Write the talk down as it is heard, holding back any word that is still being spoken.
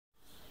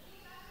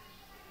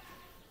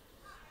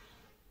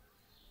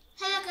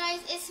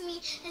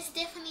it's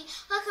Stephanie.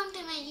 Welcome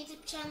to my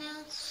YouTube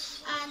channel.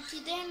 And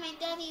today my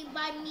daddy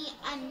bought me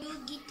a new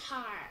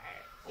guitar.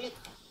 Look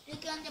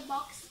on the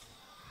box.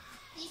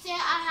 He said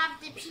I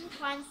have the pink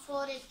one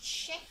for the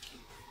check.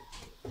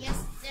 Yes,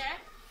 sir.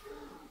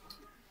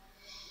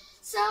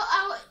 So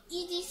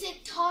it is a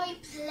toy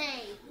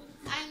play.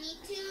 I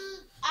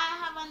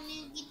have a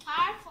new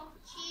guitar for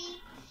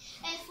she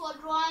and for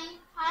drawing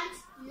hands,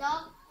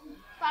 love,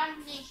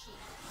 foundation.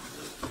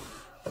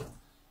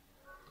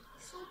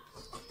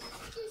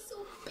 It's so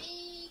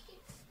big.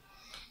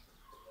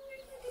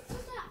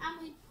 I'm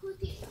going to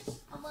put it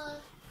over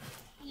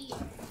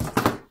here.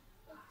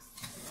 Oops.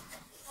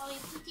 I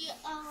will put it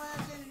over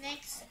the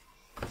next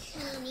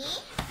chimney.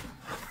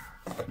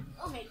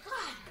 Oh my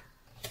god.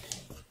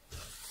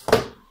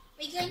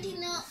 We're going to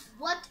know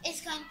what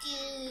is going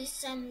to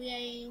sound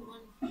very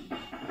one.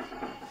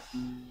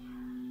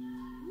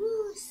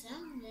 Ooh,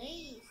 some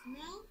lace,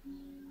 no?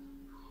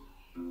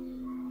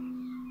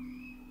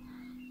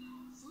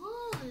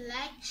 Oh,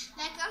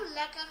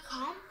 like a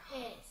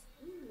compass.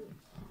 Ooh.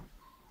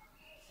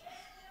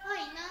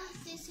 Oh, now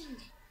this thing.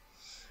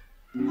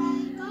 I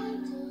go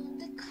to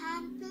the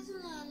campus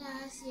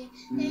last year.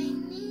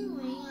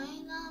 Anyway, I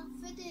love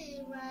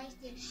it right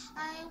there.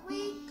 I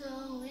will go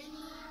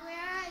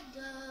anywhere I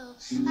go.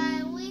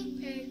 I will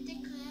practice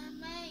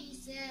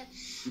myself.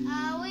 I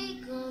will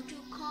go to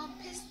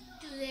campus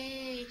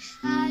today.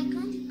 I'm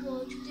going to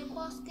go to the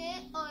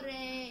basket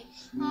already.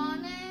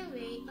 On the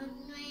way,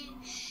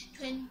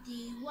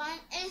 21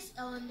 is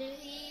on the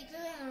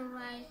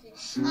horizon.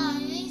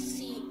 I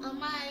see on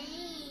my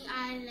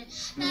island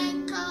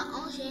like an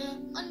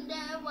ocean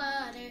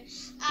underwater.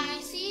 I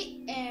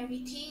see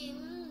everything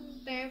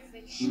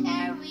perfect.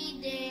 Every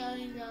day I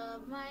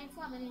love my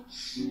family.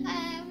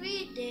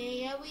 Every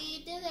day I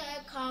read the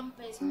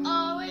compass.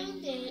 Every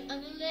day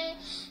on the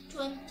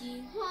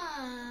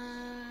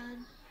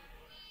 21.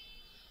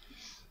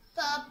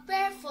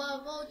 Prepare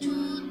for go to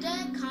the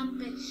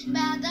compass,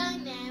 but I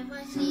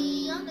never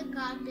see on the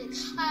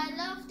compass. I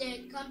love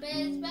the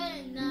compass, but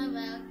I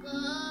never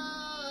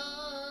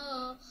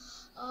go.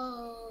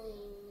 Oh,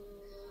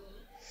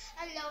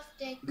 I love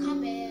the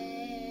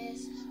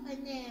compass, I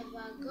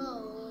never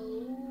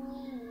go.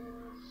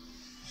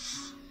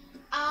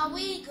 I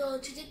will go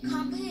to the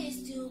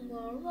compass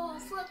tomorrow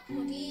for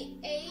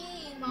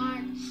 28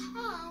 March. I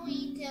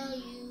will tell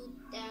you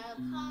the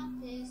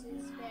compass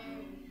is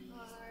very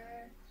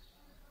hard.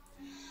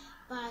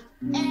 But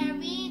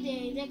every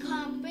day the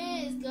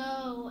compass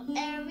go,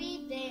 every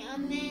day I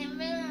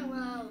never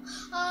roll.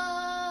 Oh,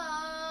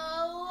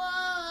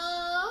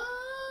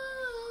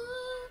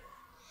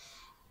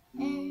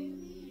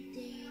 every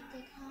day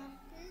the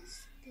compass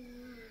go.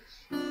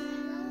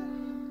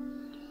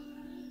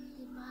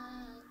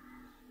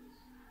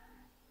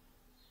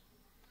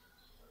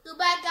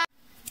 Goodbye, guys.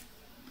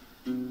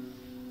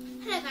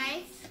 Hello,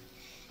 guys.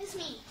 It's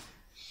me.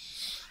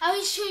 I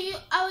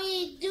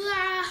will do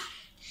a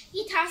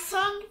guitar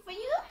song for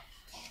you.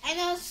 I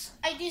know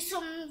I do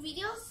some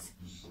videos,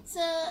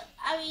 so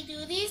I will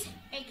do this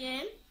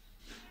again.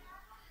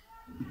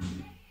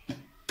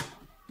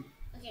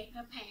 Okay,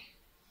 prepare.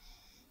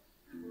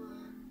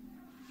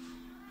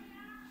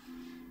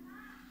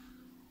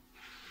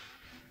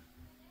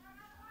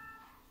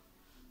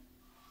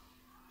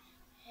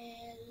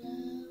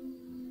 Hello,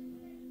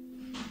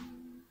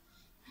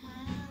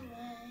 how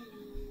are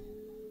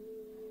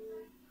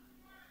you?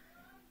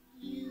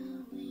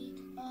 You with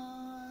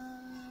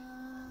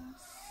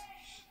us,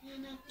 you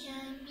know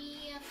can't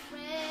be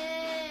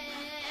afraid.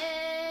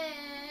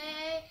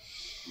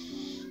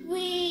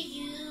 With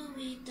you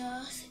with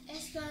us,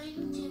 it's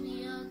going to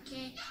be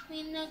okay.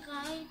 We're not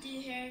going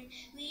to hurt.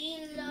 We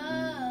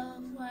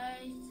love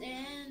wise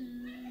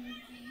and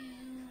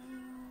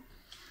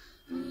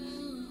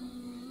you.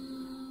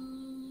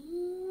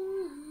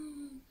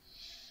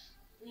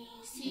 We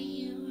see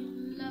you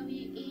and love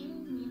you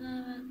in, we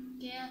never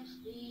care.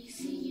 We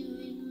see you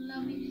and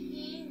love you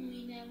in,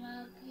 we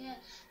never care.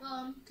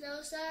 Come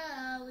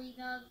closer, we're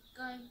not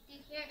going to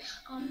hear.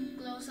 Come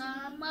closer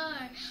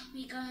more,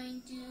 we're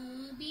going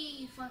to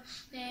be fun.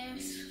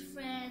 Best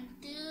friend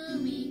to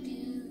be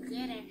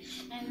together.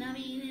 And love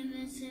you in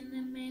the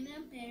cinnamon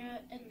and better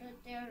and the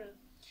terror.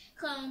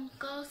 Come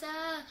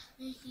closer,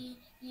 we see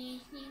you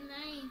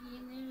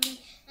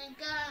and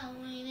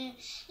going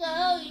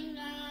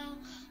now.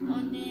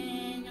 On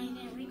the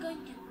night we're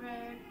going to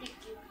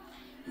protect you,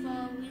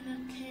 for we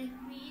don't take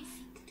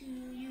risk to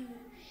you.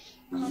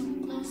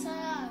 Come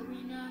closer,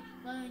 we're not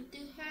going to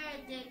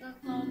hurt you.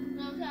 Come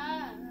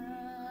closer.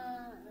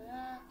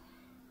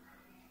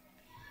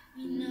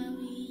 We know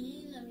we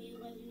love you,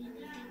 but we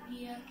need to be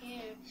a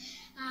care.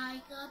 I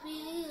could be